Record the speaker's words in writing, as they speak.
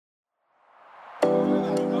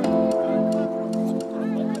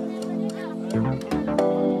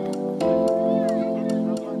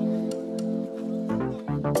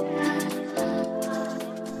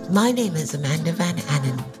My name is Amanda Van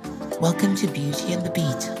Annen. Welcome to Beauty and the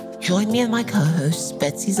Beat. Join me and my co-hosts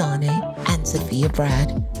Betsy Zane and Sophia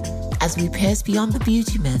Brad as we pierce beyond the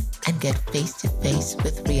beauty myth and get face-to-face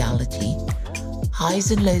with reality.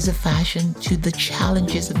 Highs and lows of fashion to the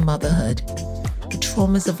challenges of motherhood, the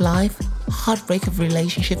traumas of life, heartbreak of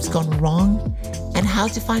relationships gone wrong, and how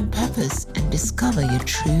to find purpose and discover your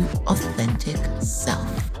true, authentic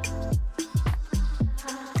self.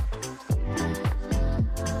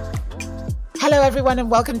 Hello, everyone,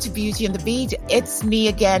 and welcome to Beauty and the Beat. It's me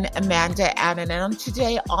again, Amanda Annen, and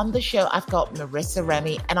today on the show, I've got Marissa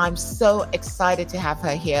Remy, and I'm so excited to have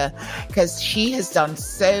her here because she has done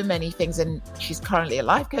so many things, and she's currently a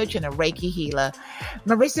life coach and a Reiki healer.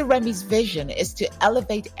 Marissa Remy's vision is to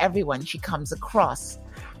elevate everyone she comes across.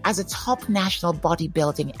 As a top national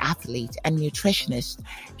bodybuilding athlete and nutritionist,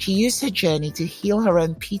 she used her journey to heal her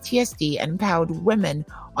own PTSD and empowered women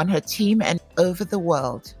on her team and over the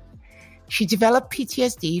world. She developed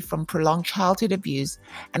PTSD from prolonged childhood abuse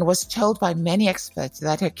and was told by many experts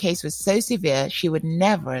that her case was so severe she would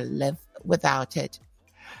never live without it.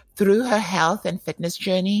 Through her health and fitness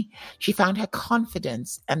journey, she found her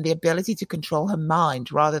confidence and the ability to control her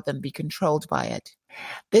mind rather than be controlled by it.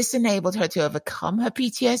 This enabled her to overcome her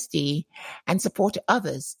PTSD and support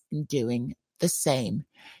others in doing the same.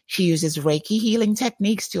 She uses Reiki healing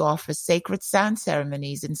techniques to offer sacred sound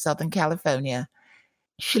ceremonies in Southern California.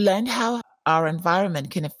 She learned how our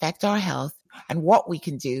environment can affect our health and what we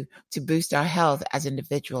can do to boost our health as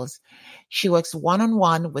individuals. She works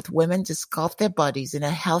one-on-one with women to sculpt their bodies in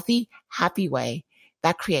a healthy, happy way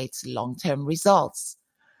that creates long-term results.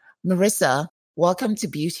 Marissa, welcome to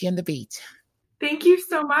Beauty and the Beat. Thank you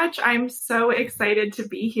so much. I'm so excited to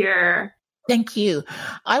be here. Thank you.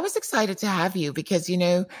 I was excited to have you because,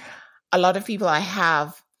 a lot of people I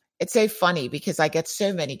have, it's so funny because I get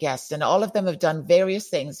so many guests and all of them have done various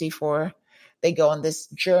things before they go on this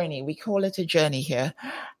journey. We call it a journey here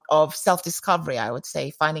of self-discovery, I would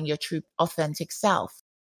say, finding your true authentic self.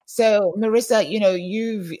 So Marissa,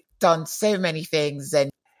 you've done so many things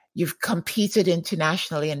and you've competed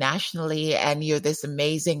internationally and nationally, and you're this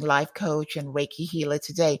amazing life coach and Reiki healer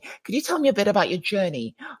today. Could you tell me a bit about your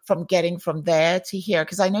journey from getting from there to here?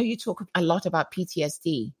 Because I know you talk a lot about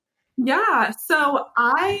PTSD. Yeah, so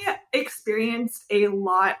I experienced a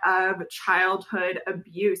lot of childhood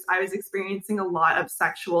abuse. I was experiencing a lot of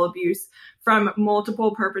sexual abuse from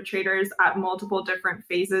multiple perpetrators at multiple different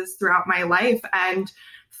phases throughout my life. And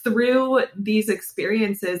through these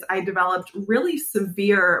experiences, I developed really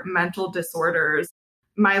severe mental disorders.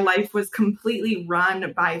 My life was completely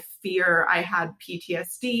run by fear. I had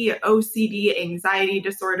PTSD, OCD, anxiety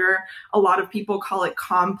disorder. A lot of people call it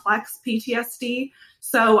complex PTSD.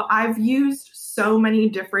 So I've used so many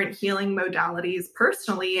different healing modalities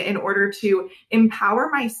personally in order to empower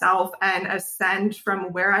myself and ascend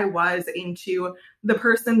from where I was into the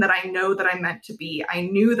person that I know that I'm meant to be. I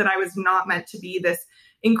knew that I was not meant to be this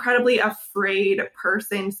incredibly afraid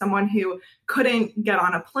person, someone who couldn't get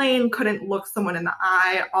on a plane, couldn't look someone in the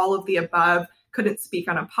eye, all of the above, couldn't speak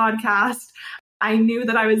on a podcast. I knew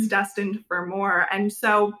that I was destined for more. And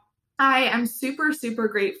so I am super, super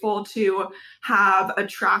grateful to have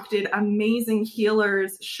attracted amazing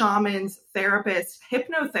healers, shamans, therapists,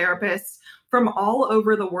 hypnotherapists from all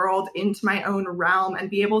over the world into my own realm and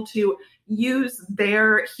be able to use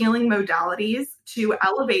their healing modalities to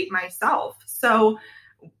elevate myself. So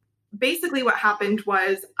basically what happened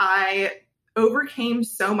was I overcame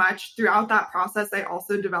so much throughout that process. I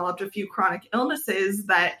also developed a few chronic illnesses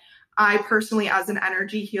that I personally, as an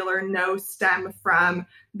energy healer, know stem from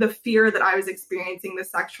the fear that I was experiencing, the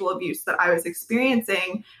sexual abuse that I was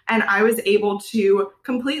experiencing. And I was able to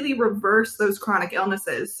completely reverse those chronic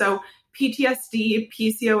illnesses. So PTSD,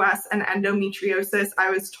 PCOS, and endometriosis, I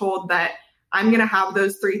was told that I'm going to have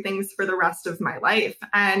those three things for the rest of my life.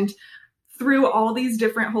 And through all these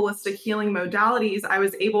different holistic healing modalities, I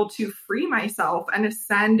was able to free myself and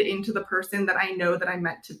ascend into the person that I know that I'm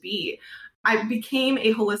meant to be. I became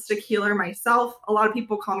a holistic healer myself. A lot of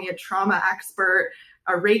people call me a trauma expert,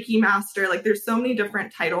 a Reiki master. Like there's so many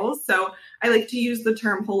different titles. So I like to use the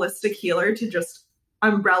term holistic healer to just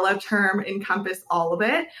umbrella term encompass all of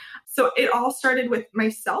it. So it all started with my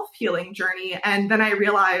self-healing journey. And then I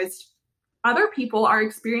realized other people are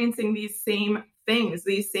experiencing these same things,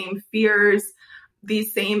 these same fears,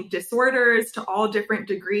 these same disorders to all different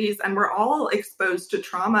degrees. And we're all exposed to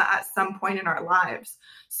trauma at some point in our lives.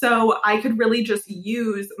 So I could really just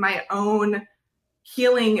use my own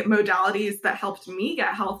healing modalities that helped me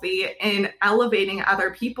get healthy in elevating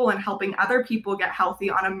other people and helping other people get healthy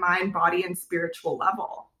on a mind, body, and spiritual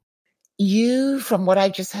level. You, from what I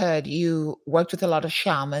just heard, you worked with a lot of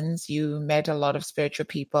shamans, you met a lot of spiritual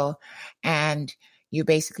people, and you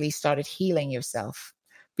basically started healing yourself.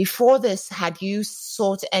 Before this, had you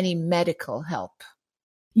sought any medical help?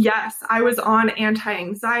 Yes, I was on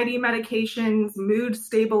anti-anxiety medications, mood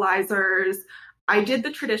stabilizers. I did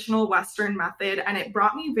the traditional Western method and it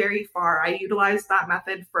brought me very far. I utilized that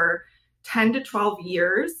method for 10 to 12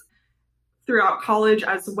 years throughout college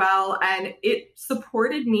as well. And it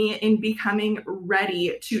supported me in becoming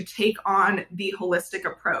ready to take on the holistic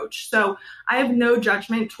approach. So I have no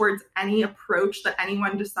judgment towards any approach that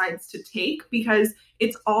anyone decides to take because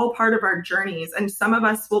it's all part of our journeys. And some of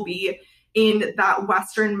us will be in that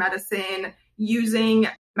Western medicine using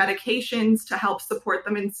medications to help support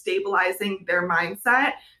them in stabilizing their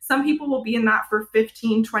mindset. Some people will be in that for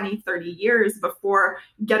 15, 20, 30 years before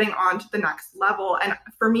getting on to the next level. And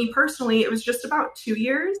for me personally, it was just about 2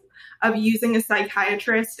 years of using a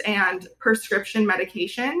psychiatrist and prescription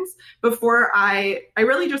medications before I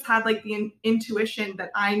really just had like the intuition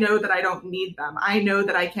that I know that I don't need them. I know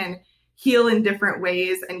that I can heal in different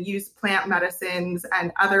ways and use plant medicines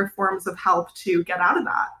and other forms of help to get out of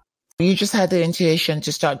that. You just had the intuition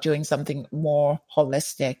to start doing something more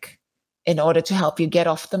holistic in order to help you get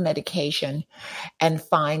off the medication and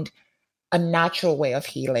find a natural way of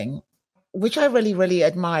healing, which I really, really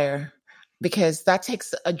admire because that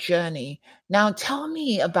takes a journey. Now, tell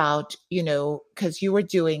me about, because you were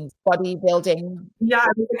doing bodybuilding. Yeah, I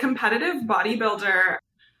was a competitive bodybuilder.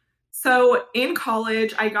 So in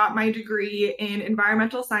college, I got my degree in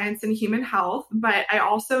environmental science and human health, but I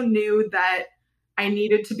also knew that I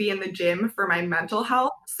needed to be in the gym for my mental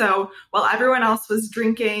health. So while everyone else was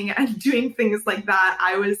drinking and doing things like that,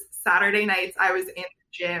 Saturday nights, I was in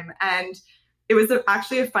the gym. And it was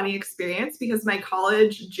actually a funny experience because my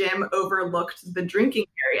college gym overlooked the drinking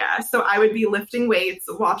area. So I would be lifting weights,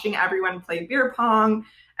 watching everyone play beer pong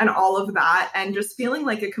and all of that, and just feeling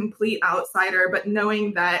like a complete outsider, but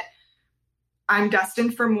knowing that I'm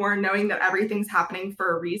destined for more, knowing that everything's happening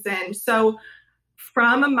for a reason. So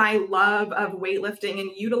from my love of weightlifting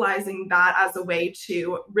and utilizing that as a way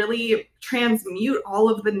to really transmute all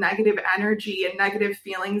of the negative energy and negative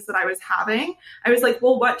feelings that I was having, I was like,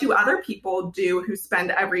 well, what do other people do who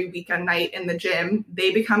spend every weekend night in the gym?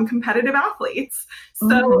 They become competitive athletes.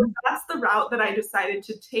 So that's the route that I decided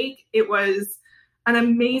to take. It was an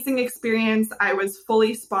amazing experience. I was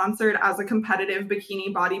fully sponsored as a competitive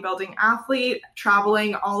bikini bodybuilding athlete,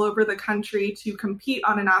 traveling all over the country to compete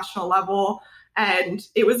on a national level. And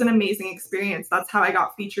it was an amazing experience. That's how I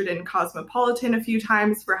got featured in Cosmopolitan a few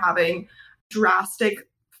times for having drastic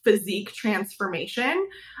physique transformation.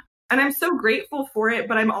 And I'm so grateful for it,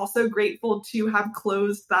 but I'm also grateful to have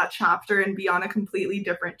closed that chapter and be on a completely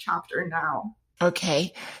different chapter now.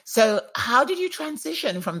 Okay. So how did you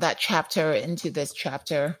transition from that chapter into this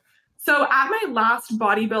chapter? So at my last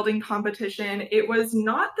bodybuilding competition, it was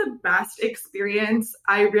not the best experience.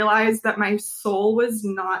 I realized that my soul was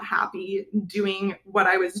not happy doing what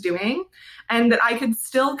I was doing and that I could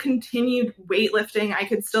still continue weightlifting. I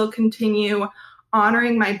could still continue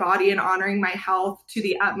honoring my body and honoring my health to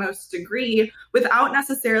the utmost degree without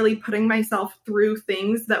necessarily putting myself through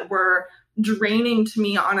things that were draining to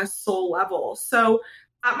me on a soul level. So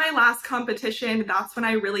at my last competition, that's when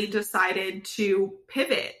I really decided to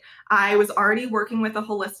pivot. I was already working with a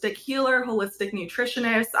holistic healer, holistic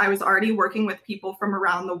nutritionist. I was already working with people from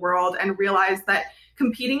around the world and realized that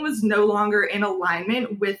competing was no longer in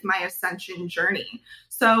alignment with my ascension journey.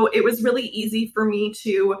 So it was really easy for me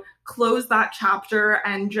to close that chapter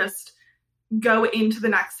and just go into the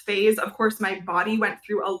next phase. Of course, my body went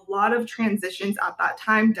through a lot of transitions at that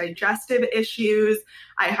time, digestive issues.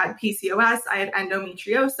 I had PCOS, I had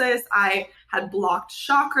endometriosis, I had blocked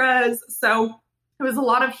chakras. So it was a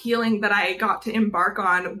lot of healing that I got to embark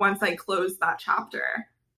on once I closed that chapter.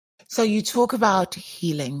 So you talk about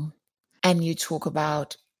healing and you talk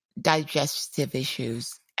about digestive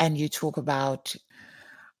issues and you talk about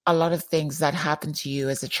a lot of things that happened to you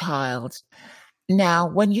as a child. Now,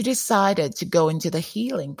 when you decided to go into the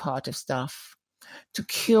healing part of stuff, to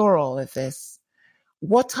cure all of this,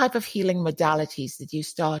 what type of healing modalities did you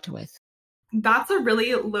start with? That's a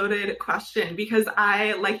really loaded question because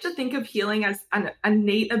I like to think of healing as an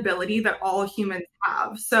innate ability that all humans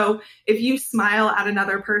have. So if you smile at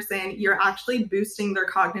another person, you're actually boosting their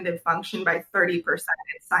cognitive function by 30%.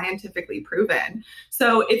 It's scientifically proven.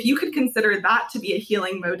 So if you could consider that to be a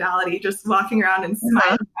healing modality, just walking around and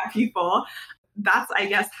smiling at people, that's, I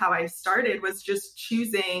guess, how I started, was just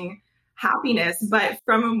choosing happiness. But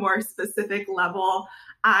from a more specific level,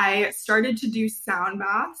 I started to do sound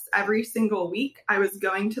baths every single week. I was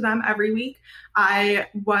going to them every week. I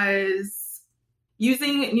was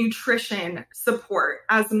using nutrition support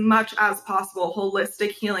as much as possible,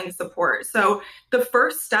 holistic healing support. So the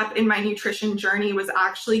first step in my nutrition journey was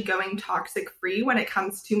actually going toxic free when it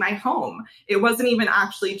comes to my home. It wasn't even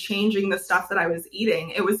actually changing the stuff that I was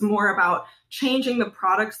eating. It was more about changing the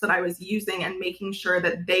products that I was using and making sure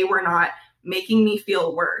that they were not making me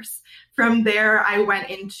feel worse. From there, I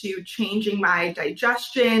went into changing my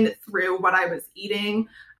digestion through what I was eating,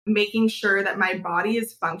 making sure that my body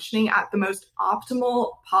is functioning at the most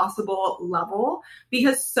optimal possible level.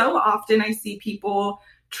 Because so often I see people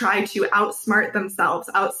try to outsmart themselves,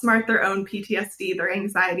 outsmart their own PTSD, their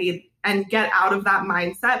anxiety, and get out of that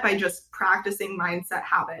mindset by just practicing mindset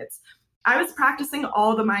habits. I was practicing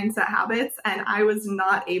all the mindset habits and I was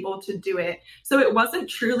not able to do it. So it wasn't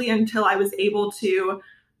truly until I was able to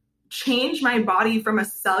change my body from a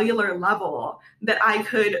cellular level that I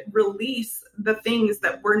could release the things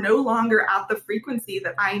that were no longer at the frequency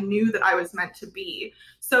that I knew that I was meant to be.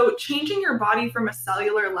 So changing your body from a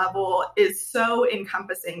cellular level is so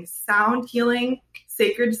encompassing. Sound healing,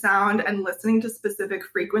 sacred sound, and listening to specific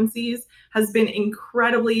frequencies has been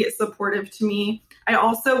incredibly supportive to me. I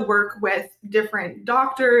also work with different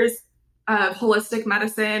doctors of holistic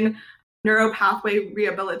medicine, neuropathway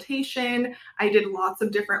rehabilitation. I did lots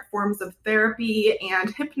of different forms of therapy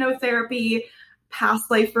and hypnotherapy,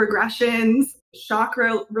 past life regressions,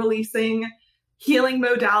 chakra releasing, healing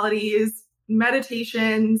modalities,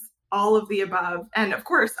 meditations, all of the above. And of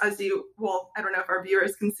course, I don't know if our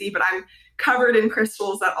viewers can see, but I'm covered in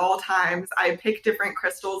crystals at all times. I pick different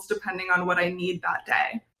crystals depending on what I need that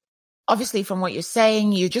day. Obviously, from what you're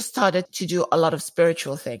saying, you just started to do a lot of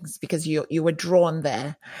spiritual things because you were drawn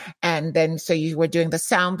there. And then, so you were doing the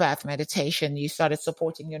sound bath meditation. You started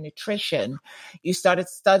supporting your nutrition. You started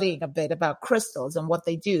studying a bit about crystals and what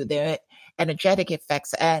they do, their energetic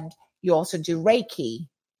effects. And you also do Reiki.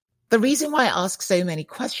 The reason why I ask so many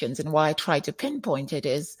questions and why I try to pinpoint it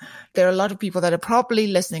is there are a lot of people that are probably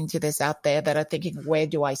listening to this out there that are thinking, where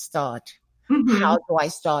do I start? Mm-hmm. How do I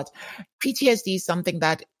start? PTSD is something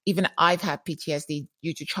that even I've had PTSD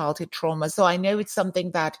due to childhood trauma. So I know it's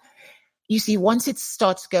something that, you see, once it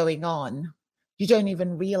starts going on, you don't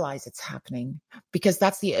even realize it's happening because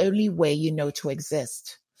that's the only way you know to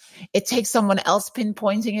exist. It takes someone else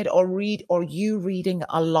pinpointing it or you reading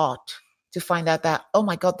a lot to find out that, oh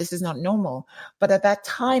my God, this is not normal. But at that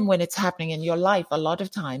time when it's happening in your life, a lot of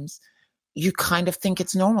times you kind of think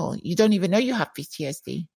it's normal. You don't even know you have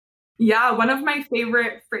PTSD. Yeah, one of my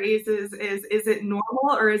favorite phrases is it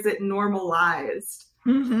normal or is it normalized?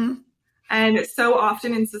 Mm-hmm. And so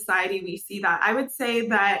often in society, we see that. I would say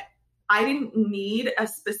that I didn't need a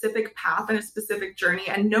specific path and a specific journey,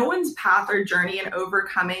 and no one's path or journey in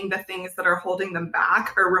overcoming the things that are holding them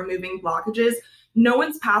back or removing blockages, no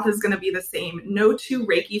one's path is going to be the same. No two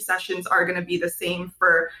Reiki sessions are going to be the same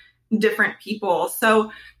for different people.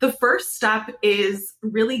 So the first step is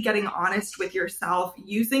really getting honest with yourself,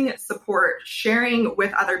 using support, sharing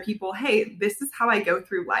with other people, hey, this is how I go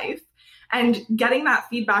through life. And getting that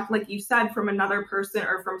feedback, like you said, from another person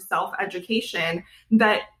or from self-education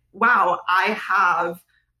that, wow, I have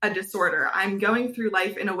a disorder. I'm going through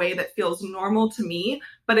life in a way that feels normal to me,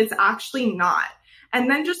 but it's actually not. And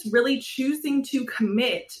then just really choosing to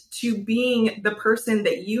commit to being the person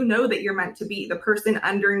that you know that you're meant to be, the person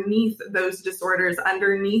underneath those disorders,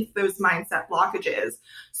 underneath those mindset blockages.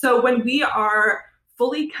 So when we are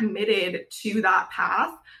fully committed to that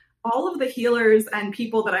path, all of the healers and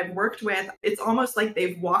people that I've worked with, it's almost like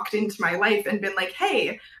they've walked into my life and been like,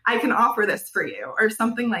 hey, I can offer this for you, or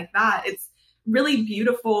something like that. It's really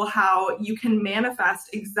beautiful how you can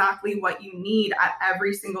manifest exactly what you need at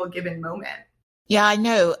every single given moment. Yeah, I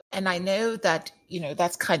know. And I know that,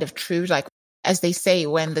 that's kind of true. Like, as they say,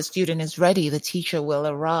 when the student is ready, the teacher will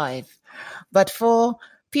arrive. But for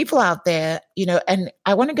people out there, and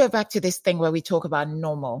I want to go back to this thing where we talk about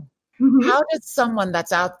normal. Mm-hmm. How does someone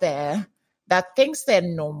that's out there that thinks they're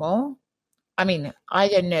normal, I mean, I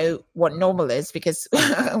don't know what normal is because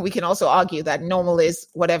we can also argue that normal is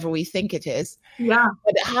whatever we think it is. Yeah.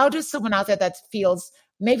 But how does someone out there that feels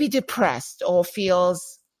maybe depressed or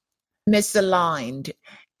feels misaligned,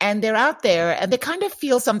 and they're out there and they kind of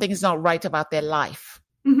feel something is not right about their life.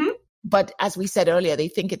 Mm-hmm. But as we said earlier, they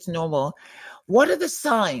think it's normal. What are the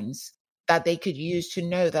signs that they could use to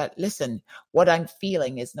know that, listen, what I'm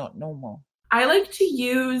feeling is not normal? I like to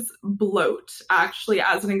use bloat actually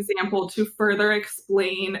as an example to further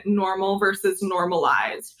explain normal versus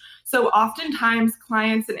normalized. So oftentimes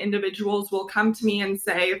clients and individuals will come to me and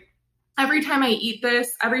say, every time I eat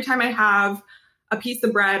this, every time I have a piece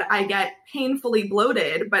of bread, I get painfully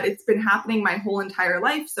bloated, but it's been happening my whole entire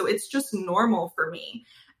life. So it's just normal for me.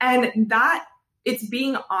 And that it's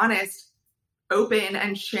being honest, open,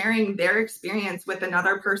 and sharing their experience with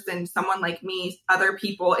another person, someone like me, other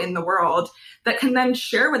people in the world that can then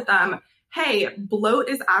share with them, hey, bloat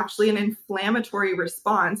is actually an inflammatory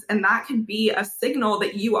response, and that could be a signal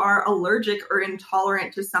that you are allergic or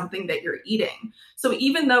intolerant to something that you're eating. So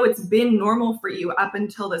even though it's been normal for you up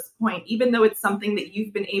until this point, even though it's something that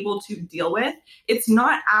you've been able to deal with, it's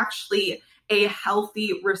not actually a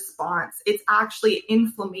healthy response. It's actually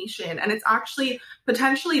inflammation, and it's actually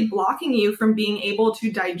potentially blocking you from being able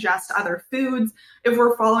to digest other foods. If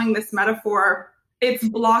we're following this metaphor, it's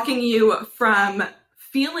blocking you from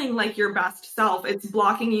feeling like your best self. It's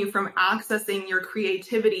blocking you from accessing your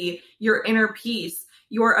creativity, your inner peace,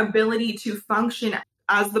 your ability to function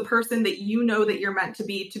as the person that you know that you're meant to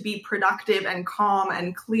be productive and calm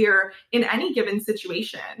and clear in any given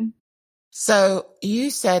situation. So you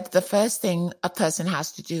said the first thing a person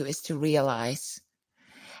has to do is to realize.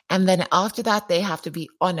 And then after that, they have to be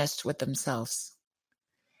honest with themselves.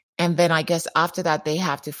 And then I guess after that, they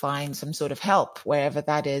have to find some sort of help, wherever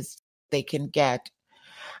that is they can get.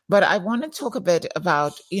 But I want to talk a bit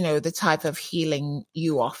about, the type of healing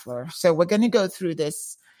you offer. So we're going to go through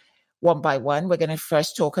this one by one. We're going to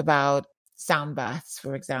first talk about sound baths,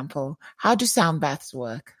 for example. How do sound baths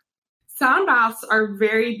work? Sound baths are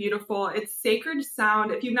very beautiful. It's sacred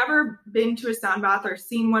sound. If you've never been to a sound bath or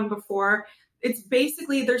seen one before, it's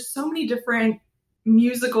basically, there's so many different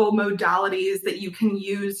musical modalities that you can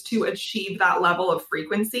use to achieve that level of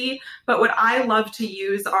frequency. But what I love to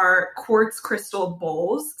use are quartz crystal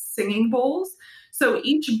bowls, singing bowls. So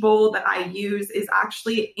each bowl that I use is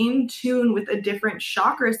actually in tune with a different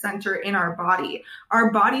chakra center in our body.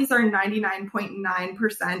 Our bodies are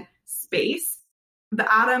 99.9% space.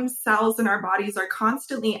 The atoms, cells in our bodies are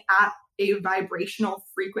constantly at a vibrational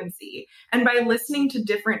frequency. And by listening to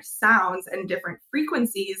different sounds and different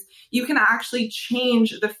frequencies, you can actually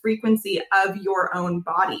change the frequency of your own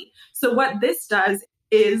body. So what this does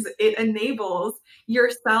is it enables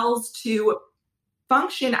your cells to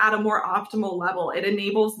function at a more optimal level. It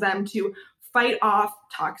enables them to fight off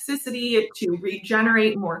toxicity, to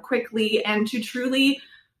regenerate more quickly, and to truly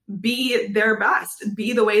be their best,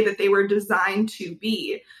 be the way that they were designed to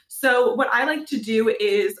be. So what I like to do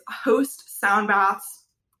is host sound baths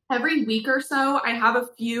every week or so. I have a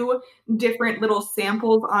few different little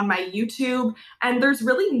samples on my YouTube, and there's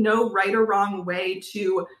really no right or wrong way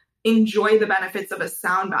to enjoy the benefits of a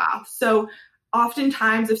sound bath. So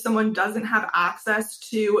oftentimes, if someone doesn't have access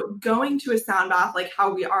to going to a sound bath, like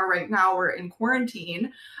how we are right now, we're in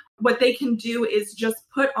quarantine, what they can do is just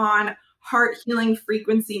put on heart healing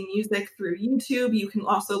frequency music through YouTube. You can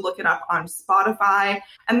also look it up on Spotify.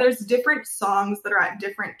 And there's different songs that are at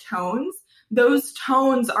different tones. Those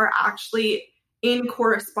tones are actually in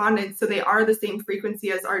correspondence. So they are the same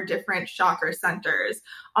frequency as our different chakra centers.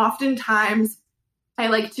 Oftentimes, I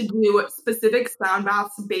like to do specific sound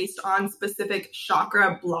baths based on specific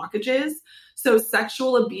chakra blockages. So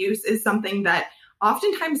sexual abuse is something that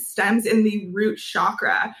oftentimes stems in the root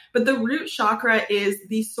chakra, but the root chakra is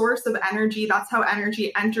the source of energy. That's how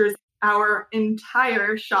energy enters our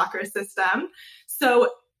entire chakra system.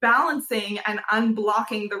 So balancing and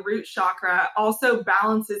unblocking the root chakra also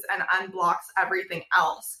balances and unblocks everything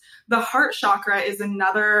else. The heart chakra is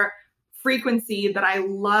another frequency that I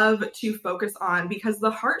love to focus on because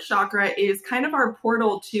the heart chakra is kind of our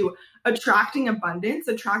portal to attracting abundance,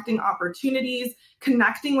 attracting opportunities,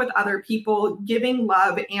 connecting with other people, giving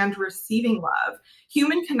love and receiving love.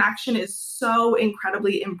 Human connection is so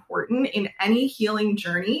incredibly important in any healing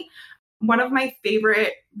journey. One of my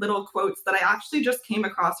favorite little quotes that I actually just came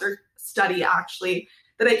across, or study actually,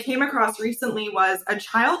 that I came across recently was, a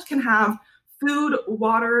child can have food,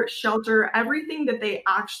 water, shelter, everything that they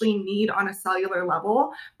actually need on a cellular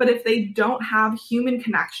level. But if they don't have human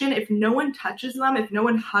connection, if no one touches them, if no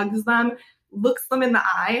one hugs them, looks them in the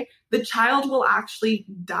eye, the child will actually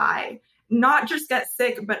die. Not just get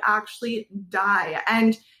sick, but actually die.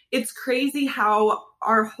 And it's crazy how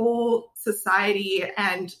our whole society,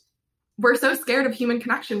 and we're so scared of human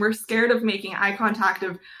connection. We're scared of making eye contact,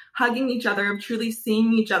 of hugging each other, of truly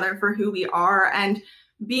seeing each other for who we are. And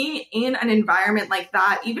being in an environment like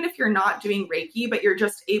that, even if you're not doing Reiki, but you're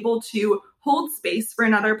just able to hold space for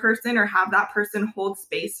another person or have that person hold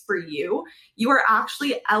space for you, you are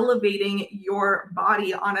actually elevating your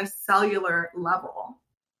body on a cellular level.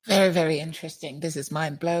 Very, very interesting. This is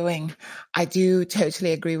mind blowing. I do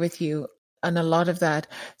totally agree with you on a lot of that.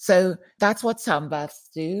 So that's what sound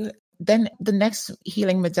baths do. then the next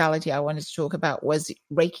healing modality I wanted to talk about was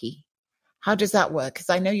Reiki. How does that work? Because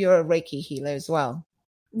I know you're a Reiki healer as well.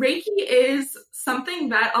 Reiki is something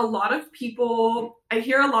that a lot of people, I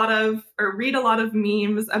hear a lot of, or read a lot of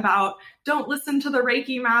memes about, don't listen to the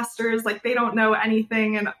Reiki masters, like they don't know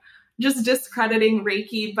anything, and just discrediting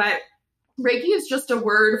Reiki. But Reiki is just a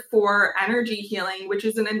word for energy healing, which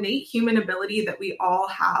is an innate human ability that we all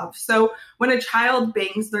have. So when a child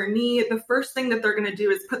bangs their knee, the first thing that they're going to do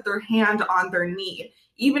is put their hand on their knee.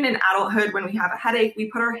 Even in adulthood, when we have a headache, we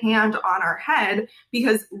put our hand on our head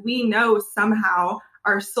because we know somehow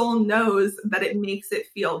our soul knows that it makes it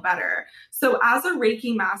feel better. So as a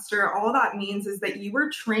Reiki master, all that means is that you were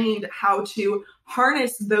trained how to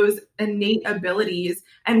harness those innate abilities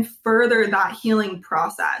and further that healing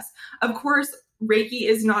process. Of course, Reiki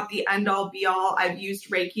is not the end all be all. I've used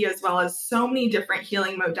Reiki as well as so many different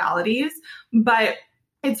healing modalities, but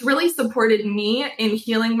it's really supported me in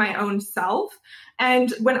healing my own self.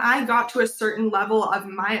 And when I got to a certain level of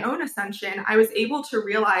my own ascension, I was able to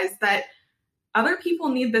realize that other people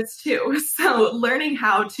need this too. So learning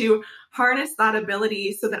how to harness that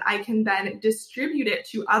ability so that I can then distribute it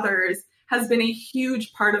to others has been a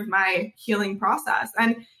huge part of my healing process.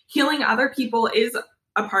 And healing other people is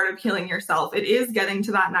a part of healing yourself. It is getting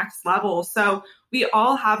to that next level. So we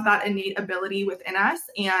all have that innate ability within us.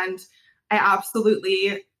 And I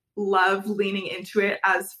absolutely love leaning into it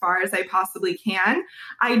as far as I possibly can.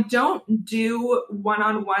 I don't do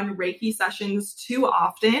one-on-one Reiki sessions too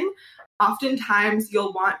often. Oftentimes,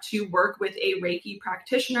 you'll want to work with a Reiki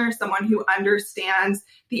practitioner, someone who understands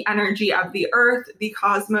the energy of the earth, the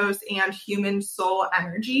cosmos, and human soul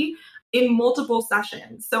energy in multiple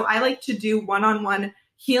sessions. So I like to do one-on-one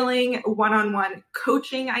healing, one-on-one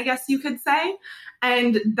coaching, I guess you could say.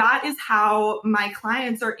 And that is how my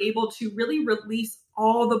clients are able to really release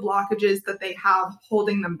all the blockages that they have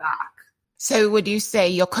holding them back. So would you say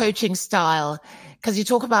your coaching style, because you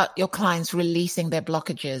talk about your clients releasing their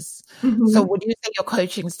blockages. Mm-hmm. So would you say your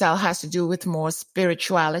coaching style has to do with more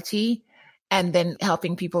spirituality and then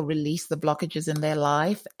helping people release the blockages in their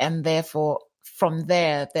life, and therefore from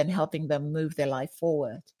there, then helping them move their life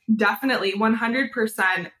forward? Definitely,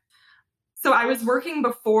 100%. So I was working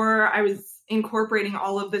before I was incorporating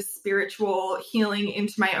all of this spiritual healing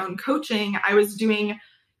into my own coaching. I was doing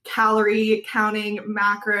calorie counting,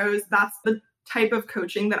 macros. That's the type of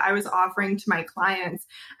coaching that I was offering to my clients.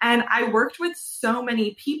 And I worked with so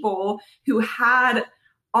many people who had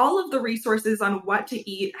all of the resources on what to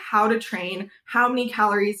eat, how to train, how many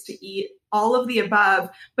calories to eat, all of the above,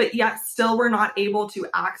 but yet still were not able to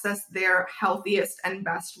access their healthiest and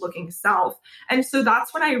best looking self. And so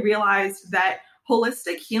that's when I realized that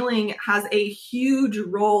holistic healing has a huge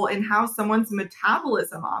role in how someone's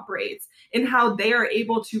metabolism operates, in how they are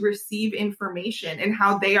able to receive information, in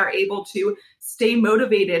how they are able to stay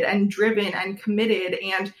motivated and driven and committed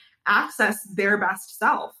and access their best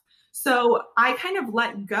self. So I kind of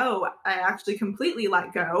let go, I actually completely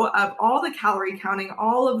let go of all the calorie counting,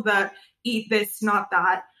 all of the eat this, not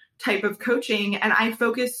that type of coaching. And I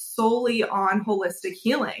focus solely on holistic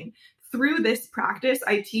healing. Through this practice,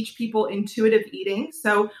 I teach people intuitive eating.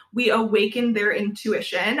 So we awaken their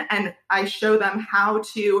intuition, and I show them how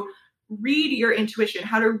to read your intuition,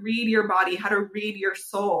 how to read your body, how to read your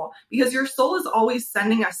soul, because your soul is always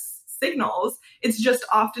sending us signals. It's just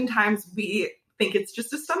oftentimes we think it's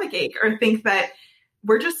just a stomach ache or think that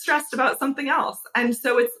we're just stressed about something else. And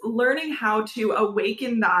so it's learning how to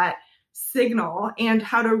awaken that signal and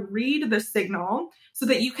how to read the signal so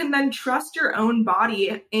that you can then trust your own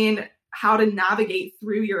body in how to navigate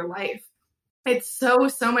through your life. It's so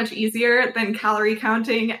much easier than calorie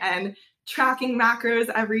counting and tracking macros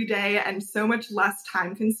every day, and so much less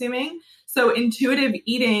time consuming. So intuitive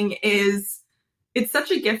eating it's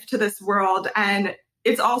such a gift to this world. And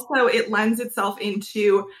it's also, it lends itself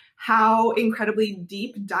into how incredibly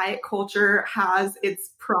deep diet culture has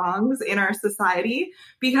its prongs in our society,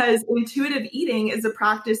 because intuitive eating is a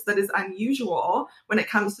practice that is unusual when it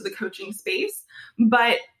comes to the coaching space,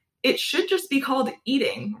 but it should just be called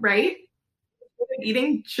eating, right?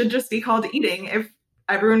 Eating should just be called eating if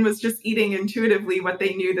everyone was just eating intuitively what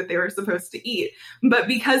they knew that they were supposed to eat. But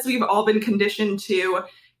because we've all been conditioned to,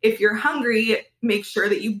 if you're hungry, make sure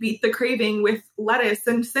that you beat the craving with lettuce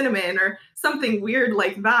and cinnamon or something weird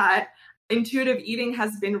like that, intuitive eating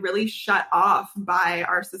has been really shut off by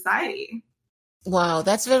our society. Wow,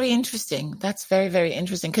 that's very interesting. That's very, very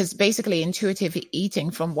interesting, because basically intuitive eating,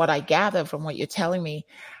 from what I gather from what you're telling me,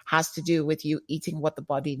 has to do with you eating what the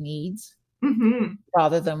body needs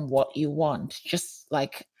rather than what you want. Just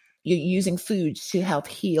like you're using food to help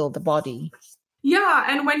heal the body. Yeah,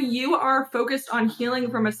 and when you are focused on healing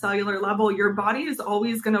from a cellular level, your body is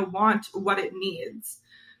always going to want what it needs.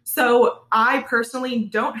 So I personally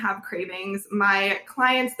don't have cravings. My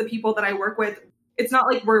clients, the people that I work with, it's not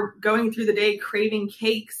like we're going through the day craving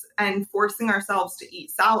cakes and forcing ourselves to eat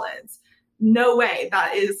salads. No way.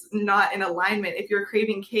 That is not in alignment. If you're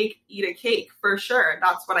craving cake, eat a cake for sure.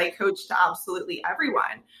 That's what I coach to absolutely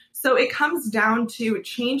everyone. So it comes down to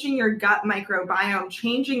changing your gut microbiome,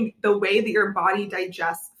 changing the way that your body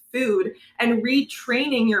digests food, and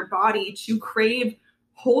retraining your body to crave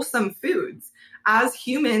wholesome foods. As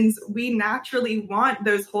humans, we naturally want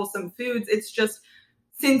those wholesome foods. It's just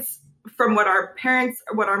since from what our parents,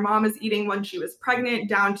 what our mom is eating when she was pregnant,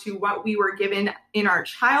 down to what we were given in our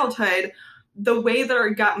childhood, the way that our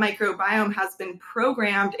gut microbiome has been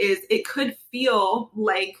programmed is it could feel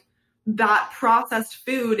like that processed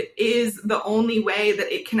food is the only way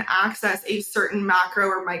that it can access a certain macro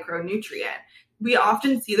or micronutrient. We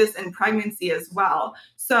often see this in pregnancy as well.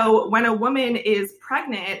 So when a woman is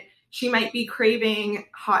pregnant, she might be craving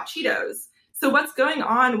hot Cheetos. So what's going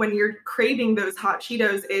on when you're craving those hot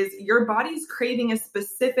Cheetos is your body's craving a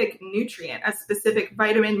specific nutrient, a specific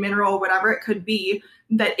vitamin, mineral, whatever it could be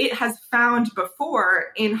that it has found before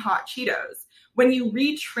in hot Cheetos. When you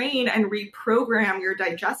retrain and reprogram your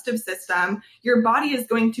digestive system, your body is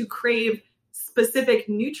going to crave specific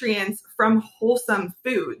nutrients from wholesome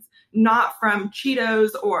foods, not from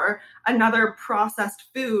Cheetos or another processed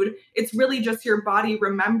food. It's really just your body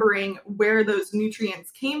remembering where those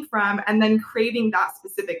nutrients came from and then craving that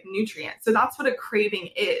specific nutrient. So that's what a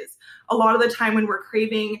craving is. A lot of the time when we're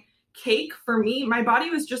craving cake, for me, my body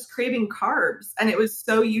was just craving carbs, and it was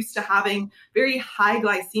so used to having very high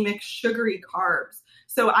glycemic sugary carbs.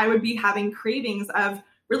 So I would be having cravings of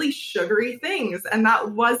really sugary things, and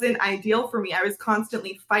that wasn't ideal for me. I was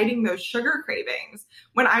constantly fighting those sugar cravings.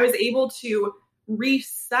 When I was able to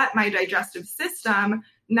reset my digestive system,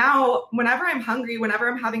 now whenever I'm hungry, whenever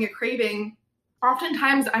I'm having a craving,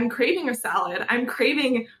 oftentimes I'm craving a salad, I'm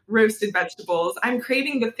craving roasted vegetables, I'm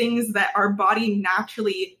craving the things that our body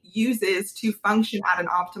naturally uses to function at an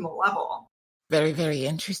optimal level. Very, very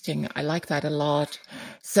interesting. I like that a lot.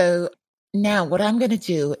 So now what I'm going to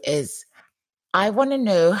do is I want to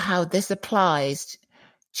know how this applies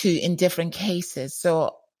to in different cases.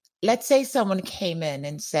 So let's say someone came in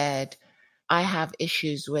and said, I have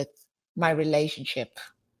issues with my relationship.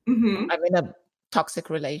 Mm-hmm. I'm in a toxic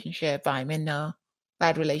relationship. I'm in a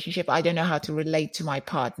bad relationship. I don't know how to relate to my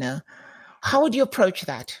partner. How would you approach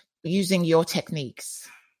that using your techniques?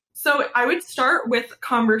 So I would start with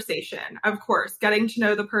conversation, of course, getting to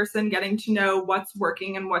know the person, getting to know what's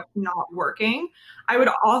working and what's not working. I would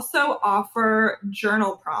also offer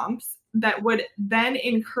journal prompts that would then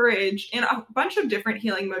encourage in a bunch of different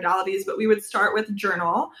healing modalities, but we would start with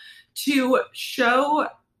journal to show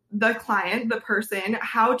the client, the person,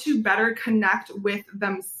 how to better connect with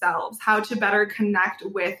themselves, how to better connect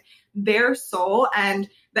with their soul and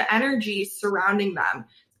the energy surrounding them.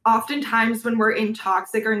 Oftentimes when we're in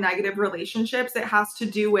toxic or negative relationships, it has to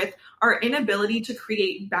do with our inability to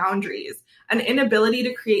create boundaries. An inability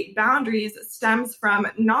to create boundaries stems from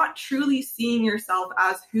not truly seeing yourself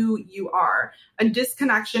as who you are, a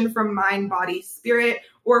disconnection from mind, body, spirit,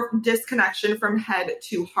 or disconnection from head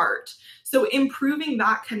to heart. So improving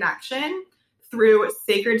that connection through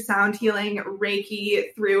sacred sound healing,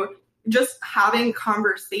 Reiki, through just having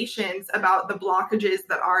conversations about the blockages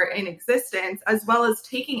that are in existence, as well as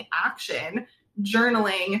taking action,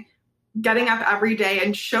 journaling, getting up every day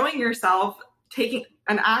and showing yourself, taking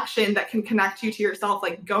an action that can connect you to yourself,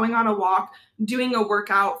 like going on a walk, doing a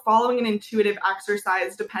workout, following an intuitive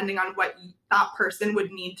exercise, depending on what that person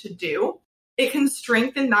would need to do. It can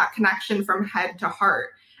strengthen that connection from head to heart.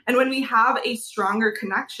 And when we have a stronger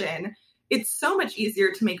connection, it's so much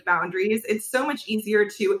easier to make boundaries. It's so much easier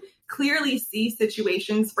to clearly see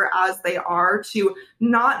situations for as they are, to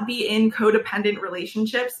not be in codependent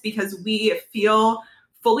relationships because we feel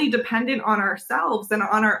fully dependent on ourselves and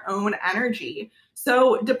on our own energy.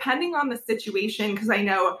 So depending on the situation, because I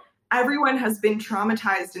know everyone has been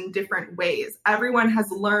traumatized in different ways. Everyone has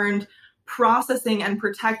learned processing and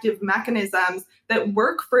protective mechanisms that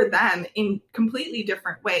work for them in completely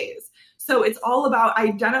different ways. So it's all about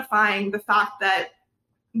identifying the fact that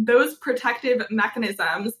those protective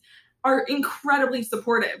mechanisms are incredibly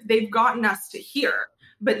supportive. They've gotten us to here,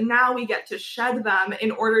 but now we get to shed them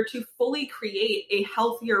in order to fully create a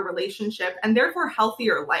healthier relationship and therefore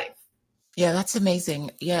healthier life. Yeah, that's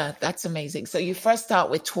amazing. Yeah, that's amazing. So you first start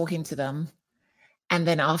with talking to them, and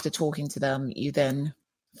then after talking to them, you then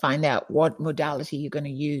find out what modality you're going to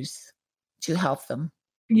use to help them.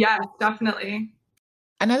 Yes, definitely.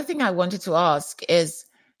 Another thing I wanted to ask is,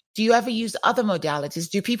 do you ever use other modalities?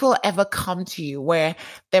 Do people ever come to you where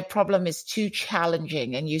their problem is too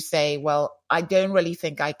challenging and you say, well, I don't really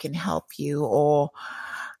think I can help you? Or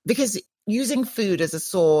because using food as a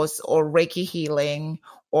source or Reiki healing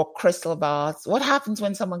or crystal baths, what happens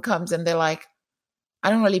when someone comes and they're like, I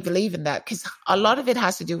don't really believe in that? Because a lot of it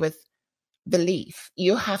has to do with belief.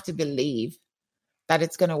 You have to believe that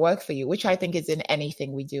it's going to work for you, which I think is in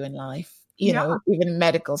anything we do in life, even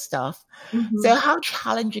medical stuff. Mm-hmm. So how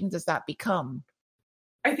challenging does that become?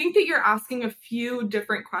 I think that you're asking a few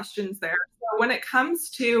different questions there. So when it comes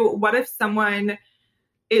to what if someone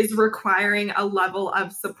is requiring a level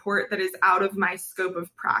of support that is out of my scope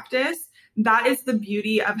of practice, that is the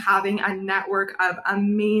beauty of having a network of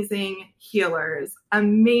amazing healers.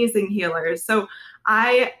 So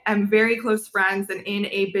I am very close friends and in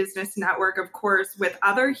a business network, of course, with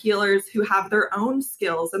other healers who have their own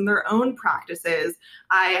skills and their own practices.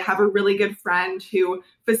 I have a really good friend who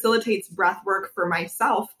facilitates breath work for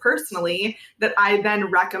myself personally that I then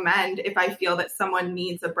recommend if I feel that someone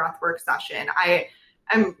needs a breath work session.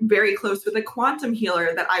 I'm very close with a quantum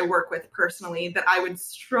healer that I work with personally that I would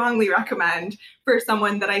strongly recommend for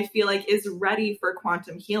someone that I feel like is ready for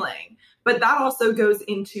quantum healing. But that also goes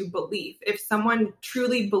into belief. If someone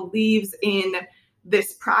truly believes in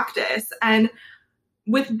this practice, and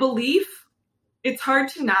with belief, it's hard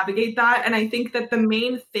to navigate that. And I think that the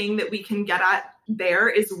main thing that we can get at there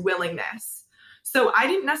is willingness. So I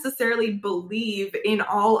didn't necessarily believe in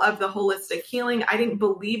all of the holistic healing. I didn't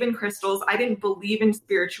believe in crystals. I didn't believe in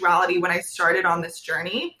spirituality when I started on this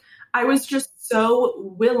journey. I was just so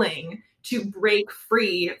willing to break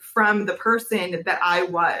free from the person that I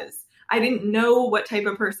was. I didn't know what type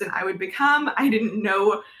of person I would become. I didn't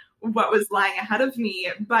know what was lying ahead of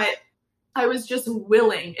me, but I was just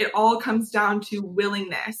willing. It all comes down to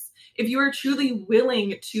willingness. If you are truly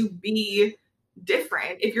willing to be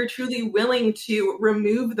different, if you're truly willing to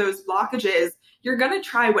remove those blockages, you're going to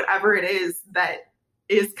try whatever it is that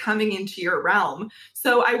is coming into your realm.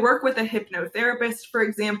 So I work with a hypnotherapist, for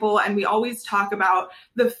example, and we always talk about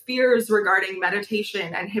the fears regarding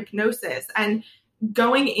meditation and hypnosis and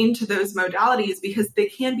going into those modalities because they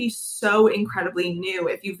can be so incredibly new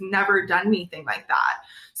if you've never done anything like that.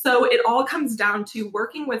 So it all comes down to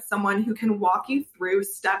working with someone who can walk you through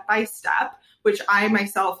step by step, which I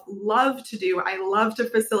myself love to do. I love to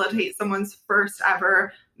facilitate someone's first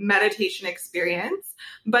ever meditation experience,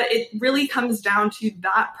 but it really comes down to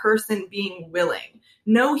that person being willing.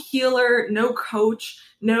 No healer, no coach,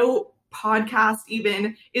 no podcast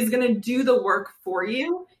even is going to do the work for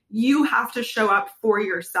you. You have to show up for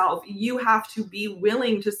yourself. You have to be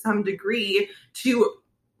willing to some degree to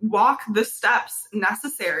walk the steps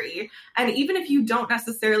necessary. And even if you don't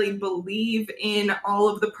necessarily believe in all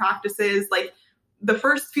of the practices, like the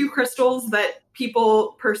first few crystals that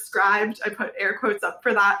people prescribed, I put air quotes up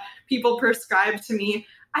for that, people prescribed to me,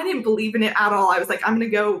 I didn't believe in it at all. I was like, I'm going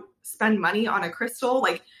to go spend money on a crystal.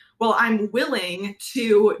 Like, well, I'm willing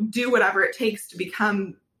to do whatever it takes to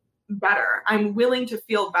become better. I'm willing to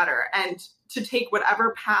feel better and to take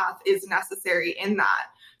whatever path is necessary in that.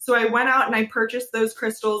 So I went out and I purchased those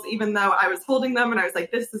crystals, even though I was holding them and I was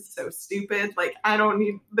like, this is so stupid. Like, I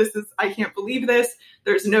can't believe this.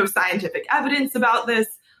 There's no scientific evidence about this,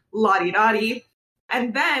 la-di-da-di.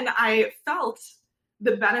 And then I felt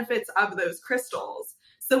the benefits of those crystals.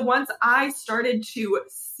 So once I started to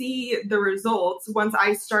see the results, once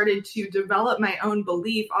I started to develop my own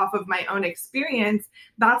belief off of my own experience,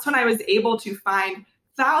 that's when I was able to find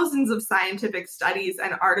thousands of scientific studies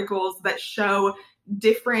and articles that show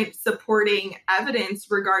different supporting evidence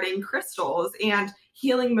regarding crystals and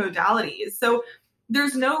healing modalities. So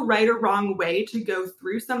there's no right or wrong way to go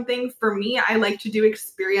through something. For me, I like to do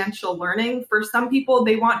experiential learning. For some people,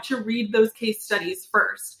 they want to read those case studies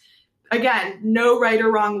first. Again, no right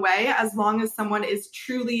or wrong way, as long as someone is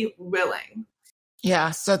truly willing.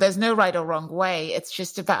 Yeah, so there's no right or wrong way. It's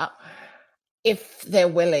just about if they're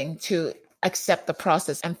willing to accept the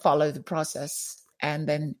process and follow the process. And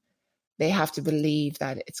then they have to believe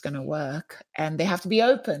that it's going to work and they have to be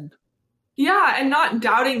open. Yeah, and not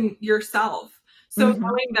doubting yourself. So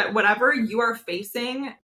knowing that whatever you are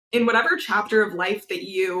facing in whatever chapter of life that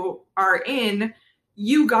you are in,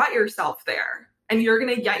 you got yourself there. And you're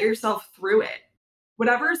going to get yourself through it.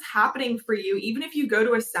 Whatever's happening for you, even if you go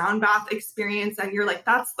to a sound bath experience and you're like,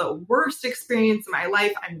 that's the worst experience in my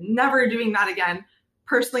life, I'm never doing that again.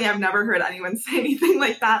 Personally, I've never heard anyone say anything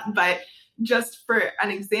like that. But just for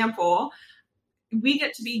an example, we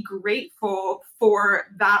get to be grateful for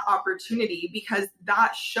that opportunity because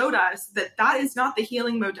that showed us that that is not the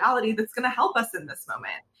healing modality that's going to help us in this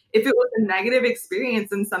moment. If it was a negative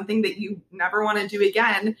experience and something that you never want to do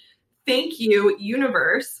again, thank you,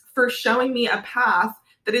 universe, for showing me a path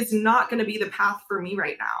that is not going to be the path for me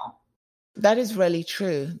right now. That is really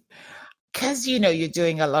true. Because, you're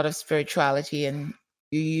doing a lot of spirituality and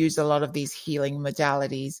you use a lot of these healing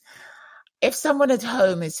modalities. If someone at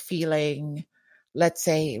home is feeling, let's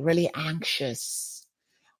say, really anxious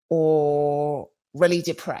or really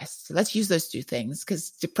depressed, let's use those two things,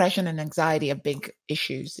 because depression and anxiety are big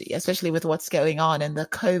issues, especially with what's going on and the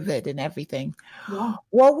COVID and everything. Yeah.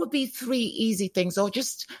 What would be 3 easy things or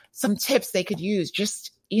just some tips they could use,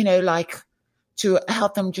 just, like to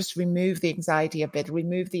help them just remove the anxiety a bit,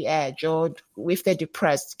 remove the edge, or if they're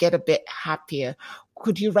depressed, get a bit happier?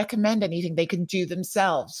 Could you recommend anything they can do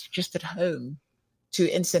themselves just at home to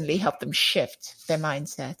instantly help them shift their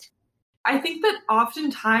mindset? I think that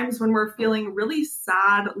oftentimes when we're feeling really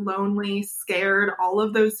sad, lonely, scared, all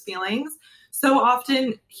of those feelings, so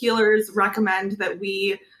often healers recommend that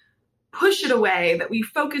we push it away, that we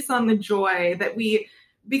focus on the joy, that we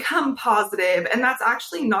become positive. And that's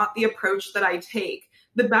actually not the approach that I take.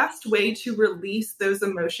 The best way to release those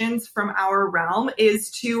emotions from our realm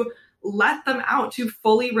is to let them out, to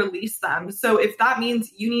fully release them. So if that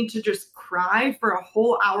means you need to just cry for a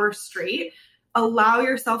whole hour straight, allow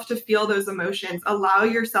yourself to feel those emotions, allow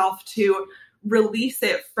yourself to release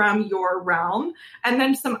it from your realm. And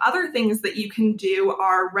then some other things that you can do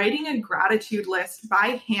are writing a gratitude list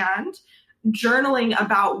by hand, journaling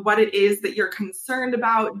about what it is that you're concerned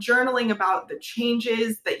about, journaling about the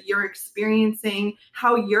changes that you're experiencing,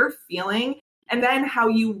 how you're feeling, and then how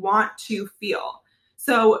you want to feel.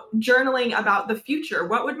 So journaling about the future.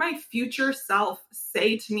 What would my future self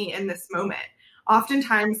say to me in this moment?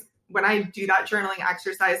 Oftentimes, when I do that journaling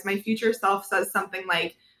exercise, my future self says something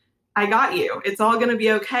like, I got you. It's all going to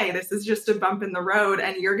be okay. This is just a bump in the road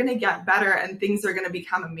and you're going to get better and things are going to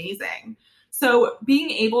become amazing. So being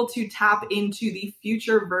able to tap into the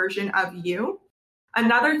future version of you.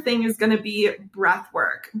 Another thing is going to be breath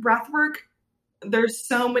work. Breath work, there's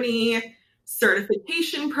so many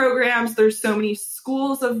certification programs. There's so many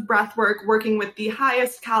schools of breathwork working with the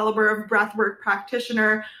highest caliber of breathwork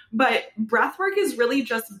practitioner, but breathwork is really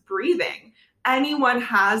just breathing. Anyone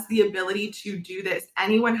has the ability to do this.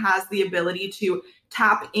 Anyone has the ability to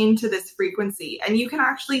tap into this frequency, and you can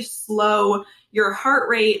actually slow your heart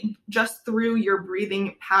rate just through your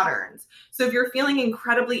breathing patterns. So if you're feeling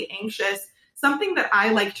incredibly anxious, something that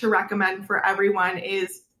I like to recommend for everyone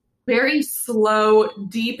is very slow,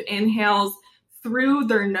 deep inhales through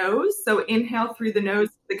their nose. So inhale through the nose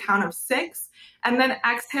to the count of 6, and then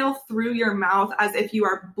exhale through your mouth as if you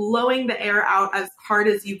are blowing the air out as hard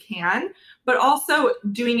as you can, but also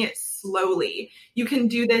doing it slowly. You can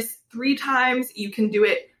do this 3 times. You can do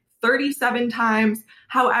it 37 times,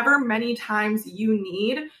 however many times you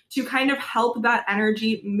need to kind of help that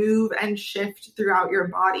energy move and shift throughout your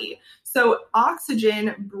body. So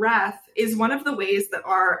oxygen breath is one of the ways that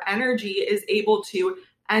our energy is able to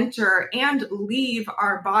enter and leave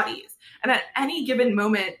our bodies. And at any given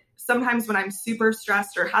moment, sometimes when I'm super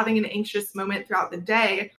stressed or having an anxious moment throughout the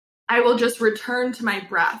day, I will just return to my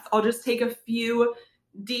breath. I'll just take a few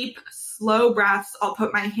deep, slow breaths. I'll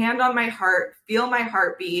put my hand on my heart, feel my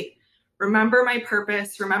heartbeat, remember my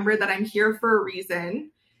purpose, remember that I'm here for a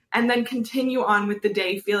reason, and then continue on with the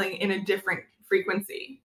day feeling in a different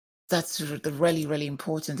frequency. That's really, really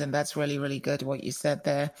important. And that's really, really good what you said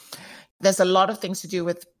there. There's a lot of things to do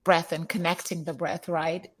with breath and connecting the breath,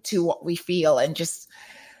 right, to what we feel and just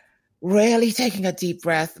really taking a deep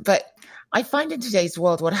breath. But I find in today's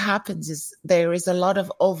world, what happens is there is a lot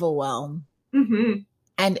of overwhelm. Mm-hmm.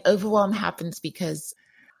 And overwhelm happens because,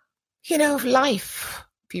 of life.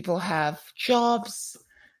 People have jobs,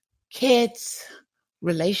 kids,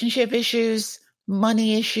 relationship issues,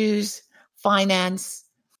 money issues, finance,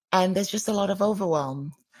 and there's just a lot of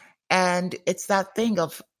overwhelm. And it's that thing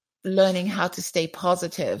of learning how to stay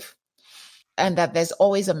positive, and that there's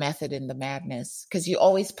always a method in the madness because you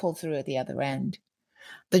always pull through at the other end.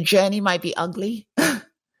 The journey might be ugly,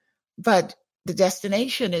 but the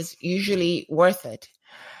destination is usually worth it.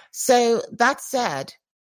 So that said,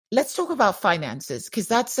 let's talk about finances, because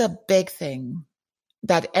that's a big thing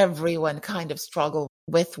that everyone kind of struggles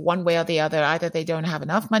with one way or the other. Either they don't have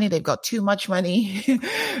enough money, they've got too much money,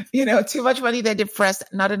 too much money, they're depressed,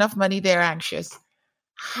 not enough money, they're anxious.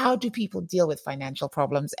 How do people deal with financial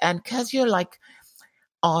problems? And because you're like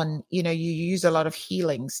you use a lot of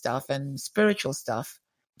healing stuff and spiritual stuff.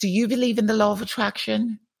 Do you believe in the law of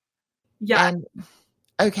attraction? Yeah. And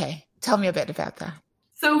okay, tell me a bit about that.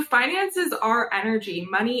 So finances are energy.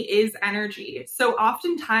 Money is energy. So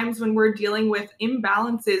oftentimes when we're dealing with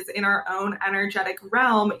imbalances in our own energetic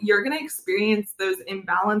realm, you're going to experience those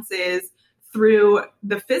imbalances through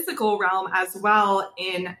the physical realm as well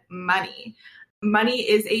in money. Money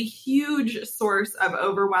is a huge source of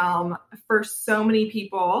overwhelm for so many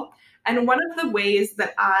people. And one of the ways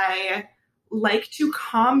that I like to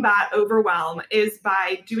combat overwhelm is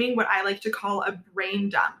by doing what I like to call a brain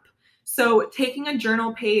dump. So taking a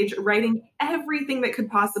journal page, writing everything that could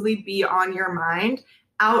possibly be on your mind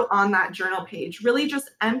out on that journal page, really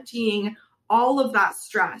just emptying all of that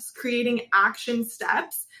stress, creating action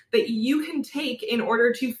steps that you can take in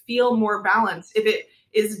order to feel more balanced. If it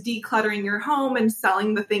is decluttering your home and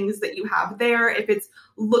selling the things that you have there, if it's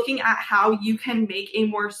looking at how you can make a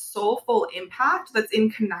more soulful impact that's in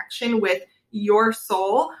connection with your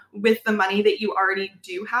soul, with the money that you already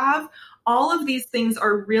do have, all of these things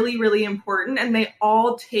are really, really important, and they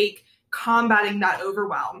all take combating that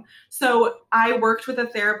overwhelm. So I worked with a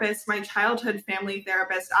therapist. My childhood family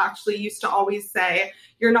therapist actually used to always say,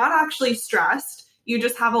 you're not actually stressed. You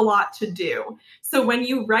just have a lot to do. So when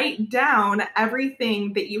you write down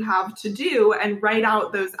everything that you have to do and write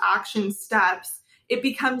out those action steps, it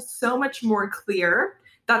becomes so much more clear.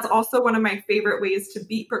 That's also one of my favorite ways to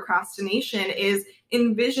beat procrastination is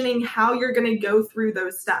envisioning how you're going to go through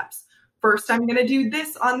those steps. First, I'm going to do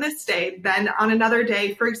this on this day. Then on another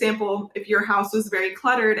day, for example, if your house was very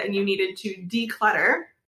cluttered and you needed to declutter,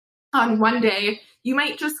 on one day, you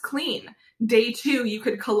might just clean. Day 2, you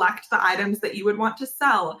could collect the items that you would want to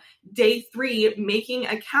sell. Day 3, making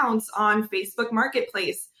accounts on Facebook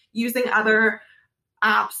Marketplace, using other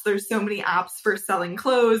apps. There's so many apps for selling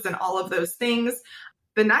clothes and all of those things.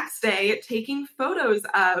 The next day, taking photos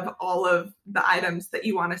of all of the items that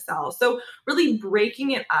you want to sell. So really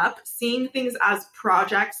breaking it up, seeing things as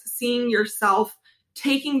projects, seeing yourself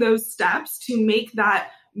taking those steps to make that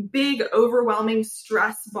big, overwhelming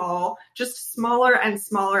stress ball just smaller and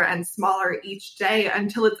smaller and smaller each day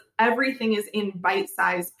until everything is in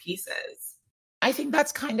bite-sized pieces. I think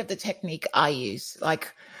that's kind of the technique I use.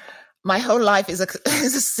 Like my whole life is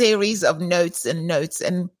is a series of notes and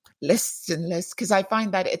lists and lists, because I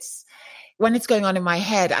find that when it's going on in my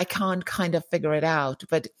head, I can't kind of figure it out.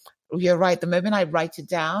 But you're right. The moment I write it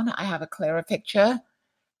down, I have a clearer picture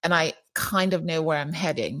and I kind of know where I'm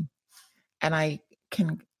heading and I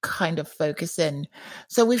can kind of focus in.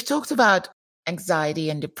 So we've talked about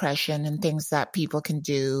anxiety and depression and things that people can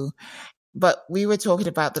do, but we were talking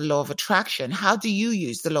about the law of attraction. How do you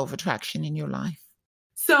use the law of attraction in your life?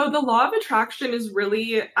 So the law of attraction is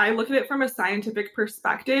really, I look at it from a scientific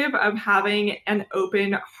perspective of having an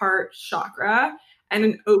open heart chakra and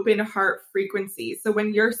an open heart frequency. So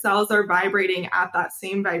when your cells are vibrating at that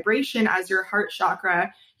same vibration as your heart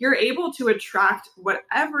chakra, you're able to attract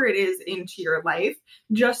whatever it is into your life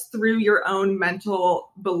just through your own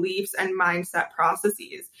mental beliefs and mindset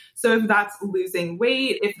processes. So if that's losing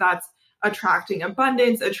weight, if that's attracting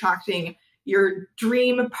abundance, attracting your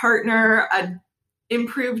dream partner, a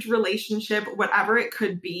improved relationship, whatever it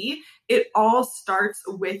could be, it all starts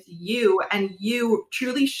with you and you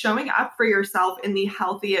truly showing up for yourself in the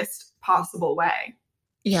healthiest possible way.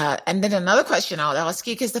 Yeah. And then another question I'll ask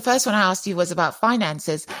you, because the first one I asked you was about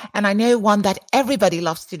finances. And I know one that everybody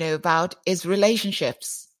loves to know about is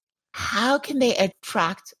relationships. How can they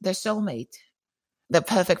attract their soulmate, the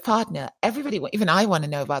perfect partner? Everybody, even I want to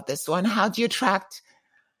know about this one. How do you attract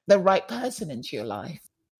the right person into your life?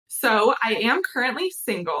 So I am currently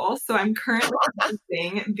single, so I'm currently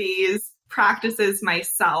using these practices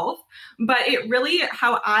myself, but it really,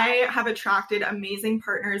 how I have attracted amazing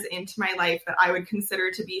partners into my life that I would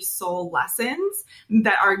consider to be soul lessons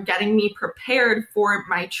that are getting me prepared for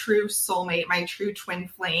my true soulmate, my true twin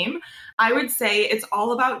flame. I would say it's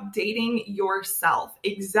all about dating yourself,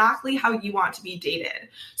 exactly how you want to be dated.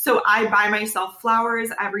 So I buy myself flowers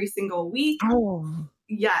every single week. Oh.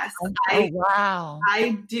 Yes. Wow.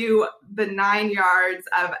 I do the 9 yards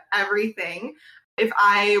of everything. If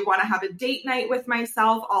I want to have a date night with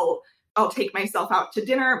myself, I'll take myself out to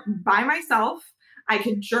dinner by myself. I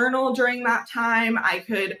could journal during that time. I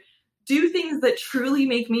could do things that truly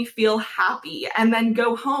make me feel happy and then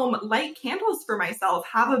go home, light candles for myself,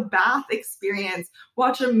 have a bath experience,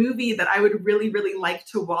 watch a movie that I would really, really like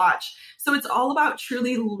to watch. So it's all about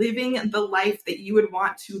truly living the life that you would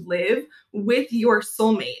want to live with your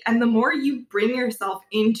soulmate. And the more you bring yourself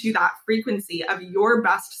into that frequency of your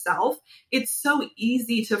best self, it's so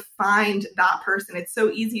easy to find that person. It's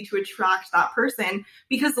so easy to attract that person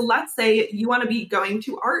because let's say you want to be going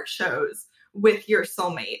to art shows with your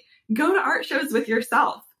soulmate. Go to art shows with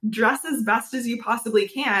yourself. dress as best as you possibly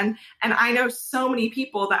can. And I know so many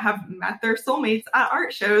people that have met their soulmates at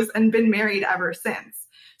art shows and been married ever since.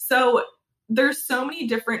 So there's so many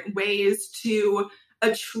different ways to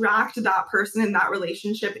attract that person in that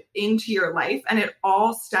relationship into your life. And it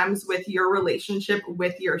all stems with your relationship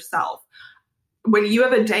with yourself. When you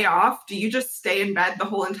have a day off, do you just stay in bed the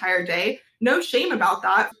whole entire day? No shame about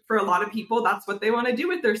that. For a lot of people, that's what they want to do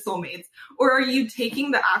with their soulmates. Or are you taking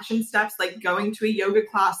the action steps like going to a yoga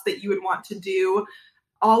class that you would want to do?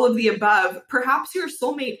 All of the above. Perhaps your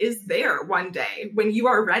soulmate is there one day when you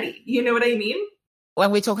are ready. You know what I mean?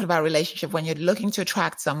 When we're talking about relationship, when you're looking to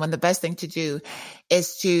attract someone, the best thing to do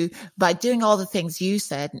is to, by doing all the things you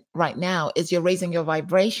said right now, is you're raising your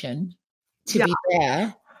vibration to be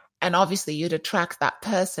there. And obviously you'd attract that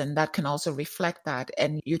person that can also reflect that,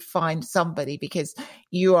 and you'd find somebody because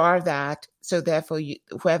you are that. So therefore,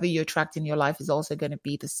 whoever you attract in your life is also going to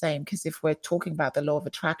be the same. Because if we're talking about the law of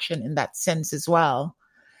attraction in that sense as well,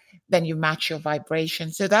 then you match your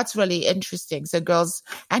vibration. So that's really interesting. So girls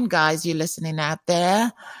and guys, you listening out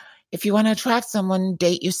there, if you want to attract someone,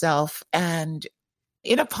 date yourself, and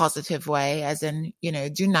in a positive way, as in,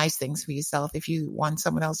 do nice things for yourself if you want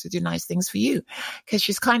someone else to do nice things for you. Because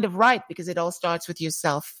she's kind of right, because it all starts with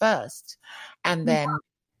yourself first. And then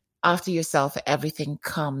after yourself, everything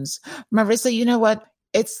comes. Marissa, you know what?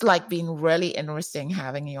 It's like been really interesting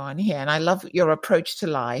having you on here. And I love your approach to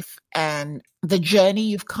life and the journey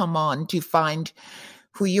you've come on to find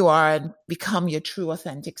who you are and become your true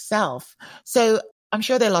authentic self. So I'm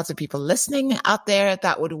sure there are lots of people listening out there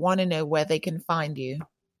that would want to know where they can find you.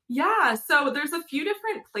 Yeah, so there's a few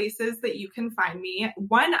different places that you can find me.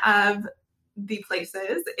 One of the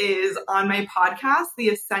places is on my podcast, the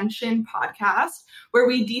Ascension Podcast, where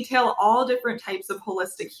we detail all different types of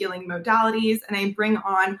holistic healing modalities. And I bring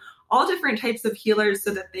on all different types of healers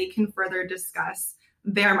so that they can further discuss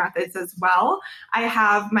their methods as well. I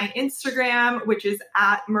have my Instagram, which is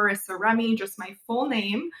at Marissa Remy, just my full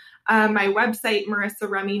name. My website,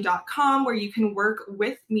 marissaremy.com, where you can work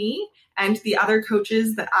with me and the other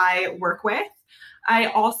coaches that I work with. I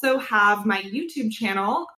also have my YouTube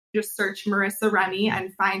channel. Just search Marissa Remy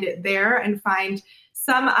and find it there, and find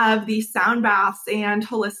some of the sound baths and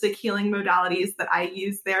holistic healing modalities that I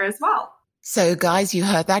use there as well. So guys, you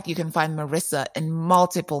heard that. You can find Marissa in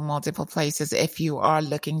multiple places if you are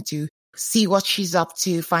looking to see what she's up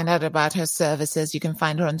to, find out about her services. You can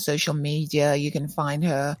find her on social media. You can find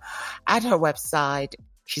her at her website.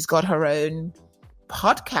 She's got her own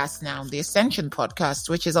podcast now, the Ascension Podcast,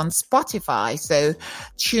 which is on Spotify. So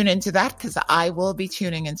tune into that, because I will be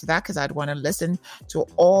tuning into that, because I'd want to listen to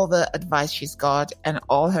all the advice she's got and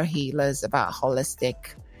all her healers about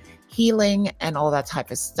holistic healing and all that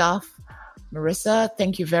type of stuff. Marissa,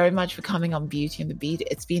 thank you very much for coming on Beauty and the Beat.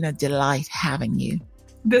 It's been a delight having you.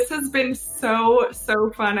 This has been so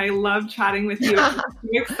fun. I love chatting with you. I'm so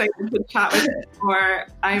excited to chat with you more.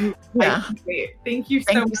 I'm great. Thank you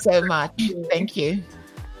so much. Thank you.